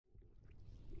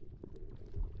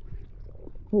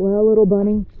Well, little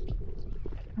bunny,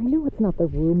 I know it's not the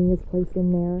roomiest place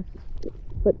in there,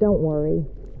 but don't worry.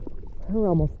 We're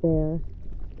almost there.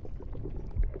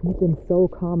 You've been so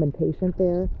calm and patient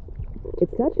there.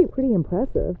 It's actually pretty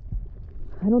impressive.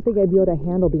 I don't think I'd be able to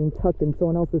handle being tucked in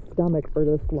someone else's stomach for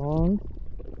this long.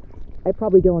 I'd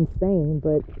probably go insane,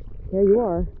 but here you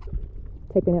are,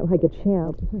 taking it like a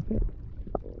champ.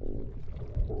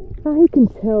 I can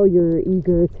tell you're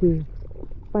eager to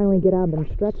finally get out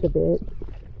and stretch a bit.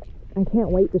 I can't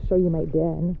wait to show you my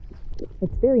den.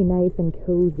 It's very nice and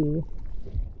cozy.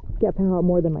 Get out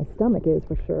more than my stomach is,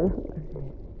 for sure.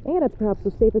 And it's perhaps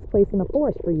the safest place in the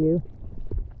forest for you.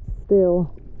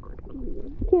 Still,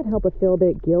 I can't help but feel a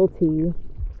bit guilty,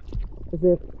 as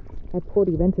if I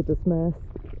poorly rented this mess.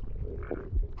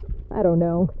 I don't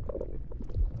know.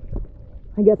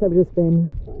 I guess I've just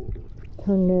been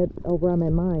turning it over on my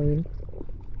mind,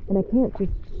 and I can't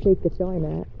just shake the feeling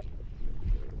that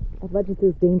I've led you to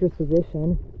this dangerous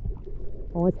position,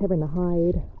 always having to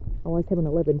hide, always having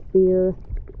to live in fear.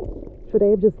 Should I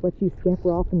have just let you scamper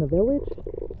off in the village?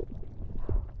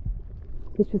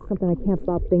 It's just something I can't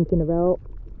stop thinking about.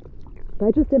 But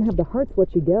I just didn't have the heart to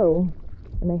let you go,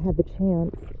 and I had the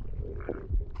chance.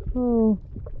 Oh,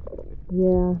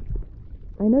 yeah.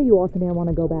 I know you also didn't want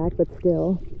to go back, but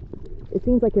still, it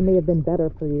seems like it may have been better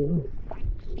for you.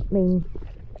 I mean,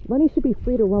 Bunny should be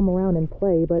free to roam around and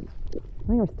play, but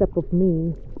now you're stuck with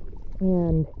me.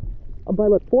 And but I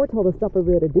look forward to all the stuff we're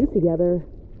going to do together.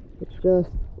 It's just...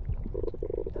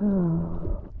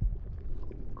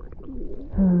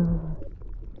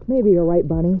 Maybe you're right,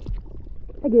 Bunny.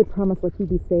 I did promise let you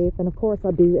be safe, and of course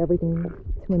I'll do everything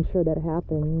to ensure that it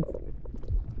happens.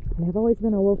 And I've always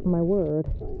been a wolf of my word.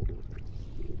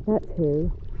 That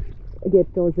too. I did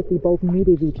feel as if we both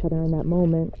needed each other in that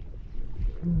moment.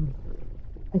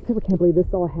 I still can't believe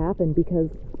this all happened because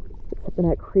it's in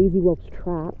that crazy wolf's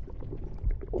trap.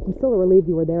 I'm still relieved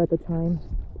you were there at the time.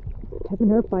 Having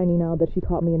her finding out that she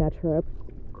caught me in that trip,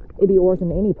 it'd be worse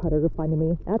than any putter finding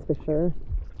me, that's for sure.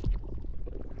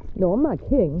 No, I'm not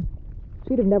kidding.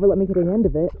 She'd have never let me get to the end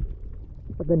of it.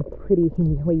 I've been pretty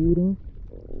humiliating.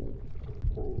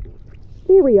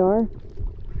 Here we are.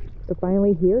 We're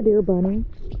finally here, dear Bunny.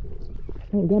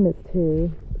 Thank goodness,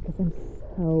 too, because I'm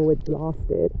so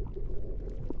exhausted.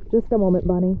 Just a moment,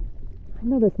 Bunny. I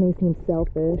know this may seem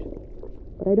selfish,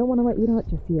 but I don't want to let you know it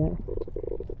just yet.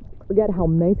 Forget how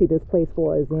messy this place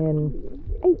was, and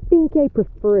I think I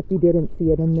prefer if you didn't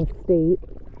see it in this state.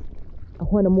 I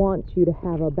wouldn't want you to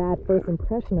have a bad first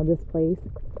impression of this place,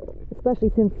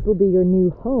 especially since it'll be your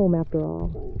new home after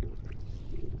all.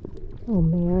 Oh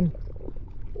man.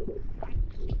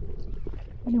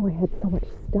 I know I had so much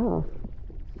stuff.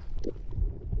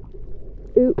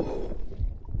 Oops.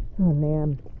 Oh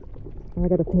man. Now I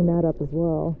gotta clean that up as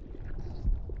well.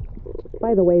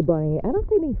 By the way, Bunny, I don't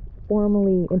think we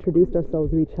formally introduced ourselves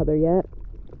to each other yet.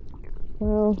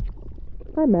 Well,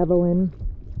 I'm Evelyn,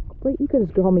 but you could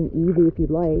just call me Evie if you'd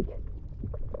like.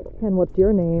 And what's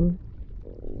your name?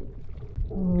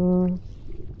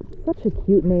 Such a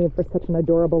cute name for such an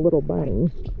adorable little bunny.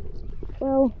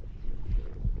 Well,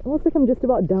 it looks like I'm just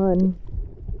about done.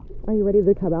 Are you ready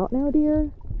to come out now,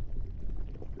 dear?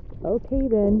 Okay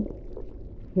then.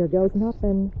 Here goes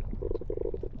nothing.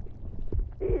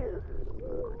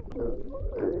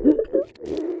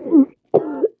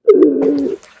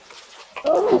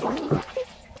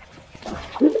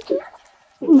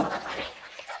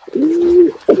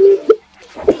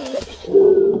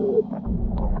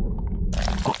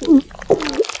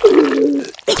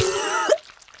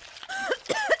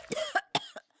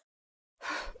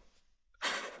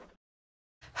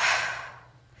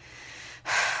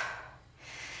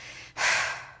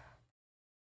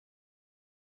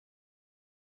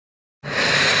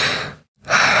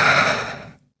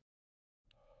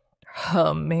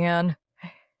 Oh man,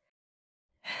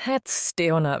 that's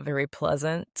still not very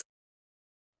pleasant.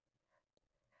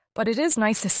 But it is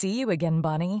nice to see you again,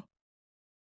 Bunny.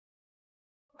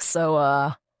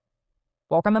 So,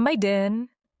 welcome in my den.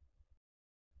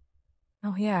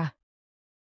 Oh yeah,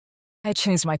 I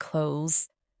changed my clothes.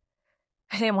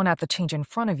 I didn't want to have to change in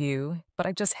front of you, but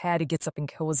I just had to get something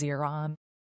cozier on.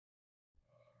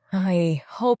 I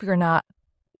hope you're not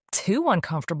too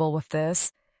uncomfortable with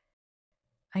this.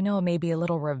 I know it may be a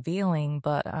little revealing,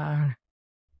 but,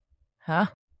 huh?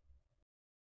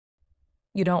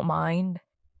 You don't mind?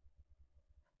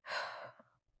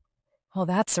 Well,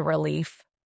 that's a relief.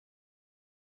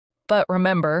 But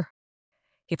remember,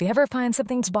 if you ever find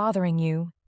something's bothering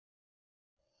you,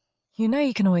 you know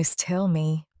you can always tell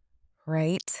me,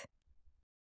 right?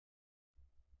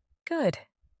 Good.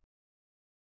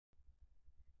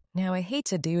 Now, I hate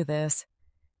to do this,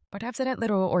 But after that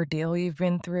little ordeal you've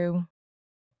been through,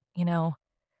 you know,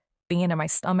 being in my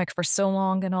stomach for so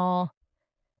long and all,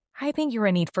 I think you're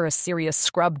in need for a serious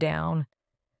scrub down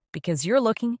because you're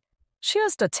looking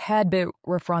just a tad bit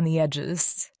rough on the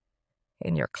edges.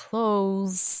 And your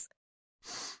clothes.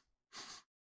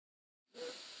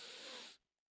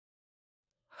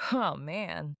 Oh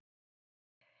man,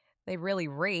 they really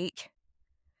rake.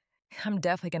 I'm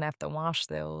definitely gonna have to wash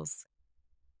those.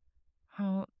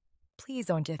 Oh, please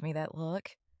don't give me that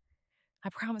look. I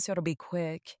promise you it'll be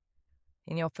quick,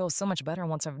 and you'll feel so much better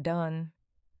once I'm done.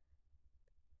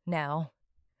 Now,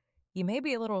 you may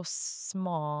be a little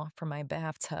small for my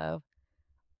bathtub,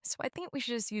 so I think we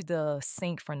should just use the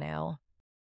sink for now.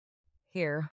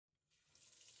 Here.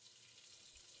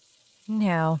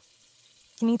 Now,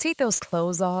 can you take those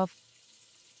clothes off?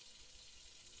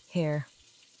 Here.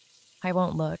 I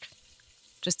won't look.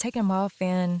 Just take them off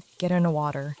and get in the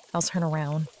water. I'll turn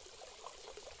around.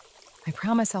 I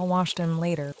promise I'll wash them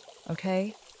later,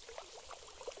 okay?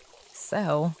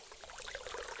 So,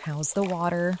 how's the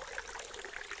water?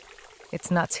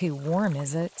 It's not too warm,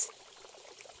 is it?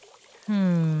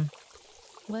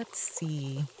 Let's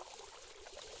see.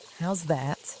 How's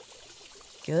that?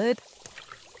 Good?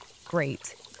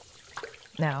 Great.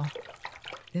 Now,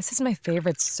 this is my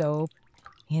favorite soap,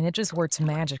 and it just works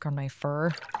magic on my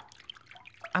fur.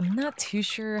 I'm not too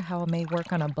sure how it may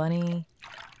work on a bunny,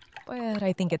 but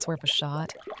I think it's worth a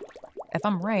shot. If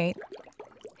I'm right,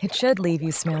 it should leave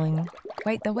you smelling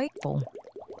quite delightful.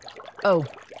 Oh,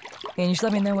 and you should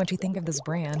let me know what you think of this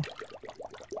brand.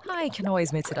 I can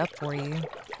always mix it up for you,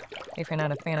 if you're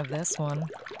not a fan of this one.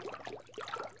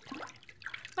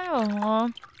 Oh,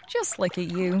 just look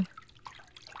at you. You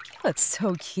look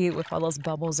so cute with all those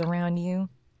bubbles around you.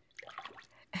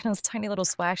 And those tiny little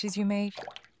splashes you make.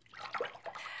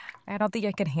 I don't think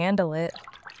I could handle it.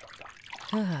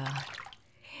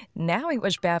 Now I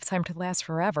wish bath time to last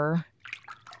forever.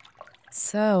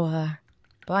 So,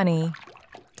 Bunny.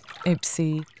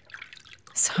 Oopsie.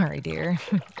 Sorry, dear.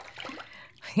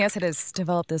 I guess it has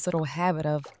developed this little habit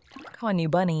of calling you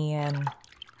Bunny, and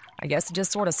I guess it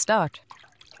just sort of stuck.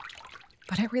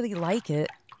 But I really like it.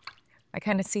 I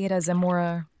kind of see it as a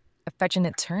more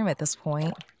affectionate term at this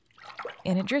point.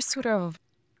 And it just sort of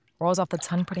rolls off the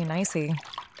tongue pretty nicely,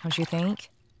 don't you think?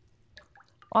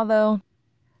 Although,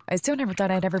 I still never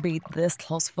thought I'd ever be this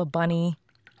close with a bunny.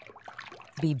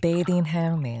 Be bathing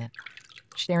him and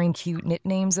sharing cute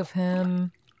nicknames of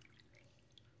him.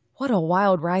 What a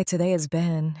wild ride today has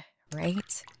been,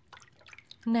 right?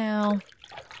 Now,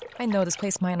 I know this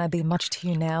place might not be much to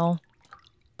you now,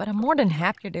 but I'm more than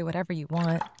happy to do whatever you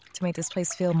want to make this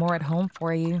place feel more at home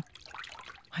for you.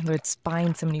 Whether it's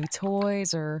buying some new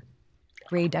toys or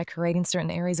redecorating certain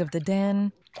areas of the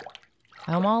den,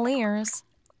 I'm all ears.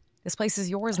 This place is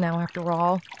yours now, after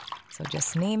all, so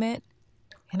just name it,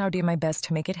 and I'll do my best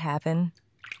to make it happen.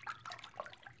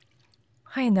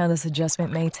 I know this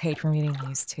adjustment may take from getting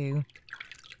used to,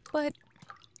 but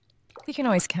you can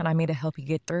always count on me to help you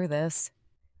get through this.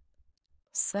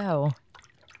 So,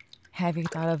 have you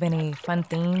thought of any fun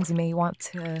things you may want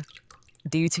to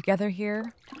do together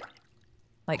here?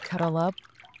 Like cuddle up,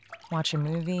 watch a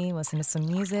movie, listen to some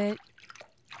music?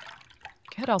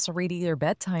 Could also read either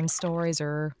bedtime stories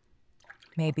or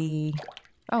maybe...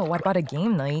 Oh, what about a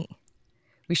game night?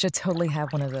 We should totally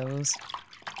have one of those.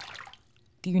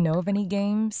 Do you know of any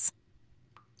games?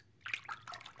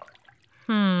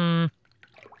 Now,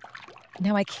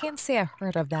 I can't say I've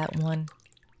heard of that one.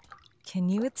 Can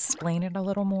you explain it a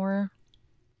little more?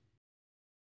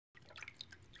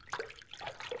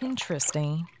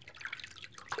 Interesting.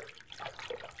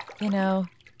 You know,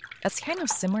 that's kind of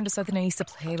similar to something I used to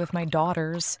play with my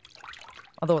daughters.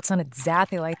 Although it's not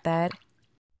exactly like that.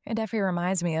 It definitely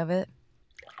reminds me of it.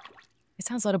 It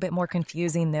sounds a little bit more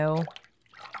confusing, though.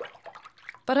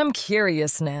 But I'm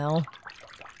curious now.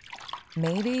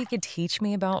 Maybe you could teach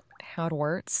me about how it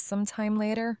works sometime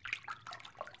later?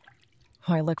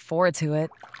 Oh, I look forward to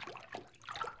it.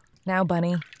 Now,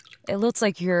 Bunny, it looks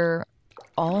like you're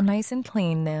all nice and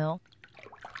clean now.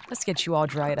 Let's get you all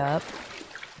dried up.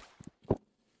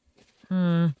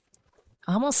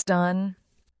 Almost done.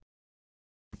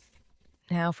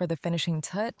 Now for the finishing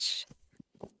touch.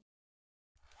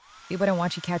 We wouldn't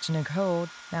want you catching a cold,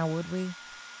 now would we?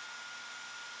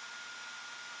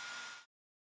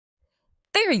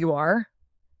 There you are!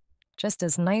 Just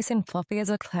as nice and fluffy as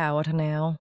a cloud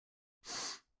now.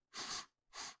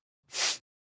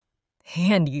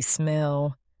 And you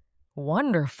smell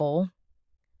wonderful.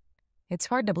 It's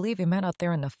hard to believe you met out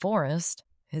there in the forest,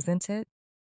 isn't it?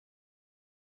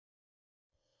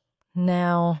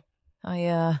 Now,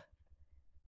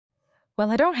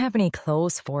 Well, I don't have any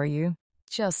clothes for you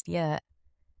just yet.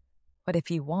 But if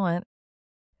you want,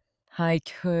 I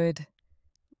could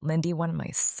lend you one of my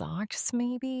socks,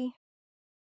 maybe?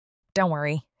 Don't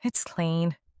worry, it's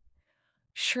clean.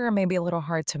 Sure, it may be a little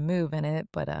hard to move in it,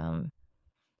 but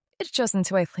it's just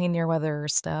until I clean your weather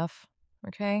stuff,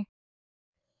 okay?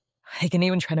 I can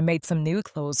even try to make some new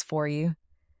clothes for you.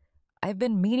 I've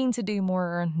been meaning to do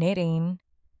more knitting,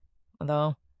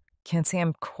 although can't say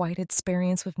I'm quite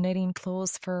experienced with knitting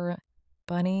clothes for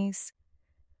bunnies,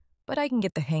 but I can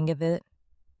get the hang of it.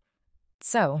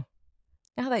 So,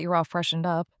 now that you're all freshened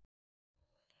up,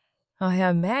 I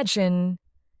imagine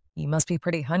you must be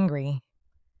pretty hungry,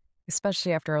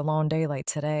 especially after a long day like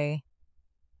today.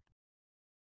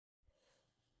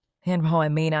 And while I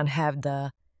may not have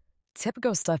the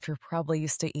typical stuff you're probably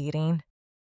used to eating,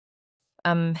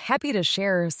 I'm happy to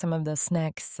share some of the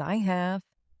snacks I have,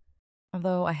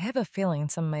 although I have a feeling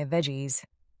some of my veggies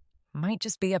might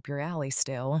just be up your alley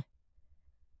still.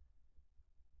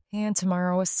 And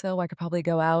tomorrow or so, I could probably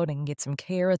go out and get some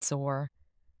carrots or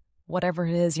whatever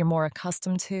it is you're more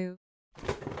accustomed to.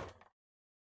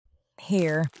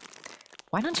 Here,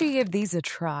 why don't you give these a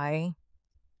try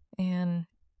and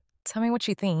tell me what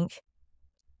you think?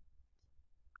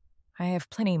 I have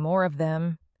plenty more of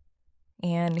them,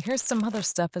 and here's some other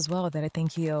stuff as well that I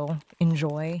think you'll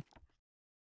enjoy.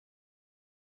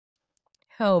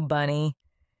 Oh, Bunny,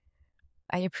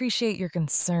 I appreciate your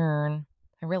concern.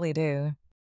 I really do.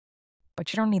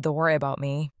 But you don't need to worry about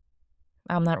me.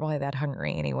 I'm not really that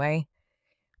hungry anyway.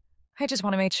 I just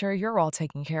want to make sure you're all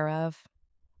taken care of.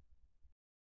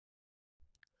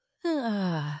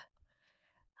 I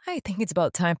think it's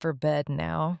about time for bed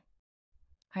now.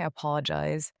 I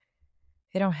apologize.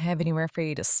 I don't have anywhere for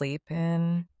you to sleep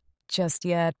in just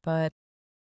yet, but,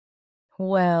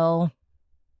 well,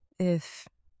 if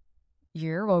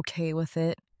you're okay with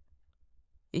it,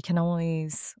 you can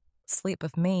always sleep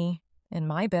with me in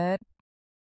my bed.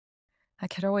 I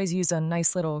could always use a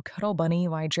nice little cuddle bunny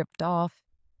while I drift off.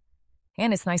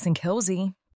 And it's nice and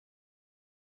cozy.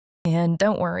 And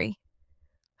don't worry,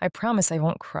 I promise I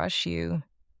won't crush you.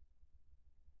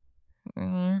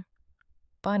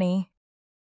 Bunny,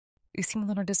 you seem a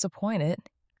little disappointed.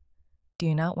 Do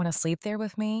you not want to sleep there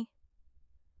with me?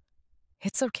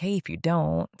 It's okay if you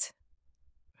don't.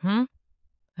 Oh,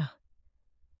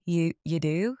 you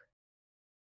do?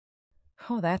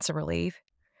 Oh, that's a relief.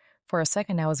 For a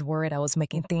second, I was worried I was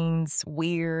making things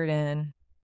weird and...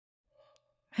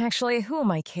 Actually, who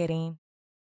am I kidding?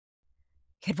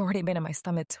 I've already been in my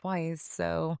stomach twice,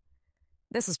 so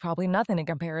this is probably nothing in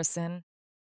comparison.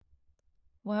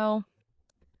 Well,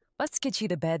 let's get you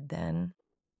to bed then.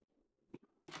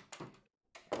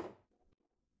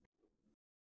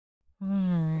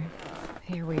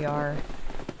 Here we are.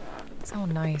 So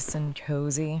nice and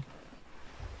cozy.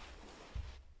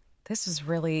 This is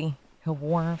really a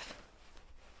warmth.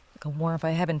 Like a warmth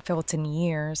I haven't felt in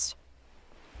years.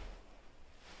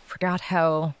 Forgot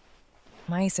how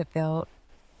nice it felt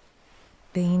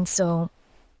being so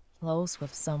close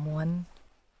with someone.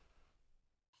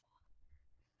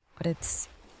 But it's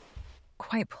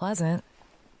quite pleasant.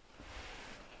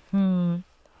 You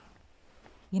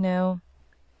know,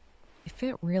 you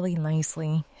fit really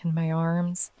nicely in my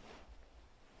arms.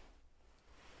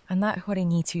 I'm not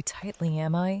holding you too tightly,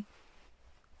 am I?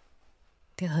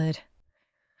 Good.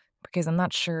 Because I'm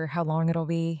not sure how long it'll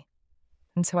be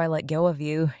until I let go of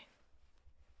you.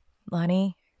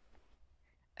 Lonnie,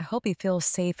 I hope you feel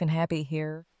safe and happy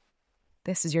here.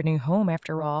 This is your new home,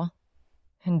 after all.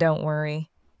 And don't worry.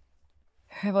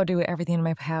 I will do everything in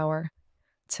my power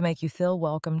to make you feel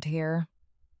welcomed here.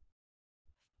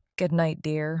 Good night,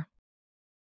 dear.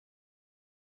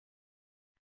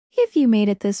 If you made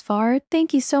it this far,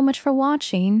 thank you so much for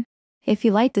watching. If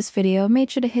you liked this video, make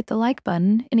sure to hit the like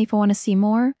button, and if you want to see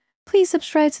more, please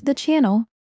subscribe to the channel.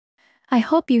 I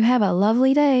hope you have a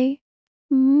lovely day.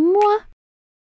 Mwah!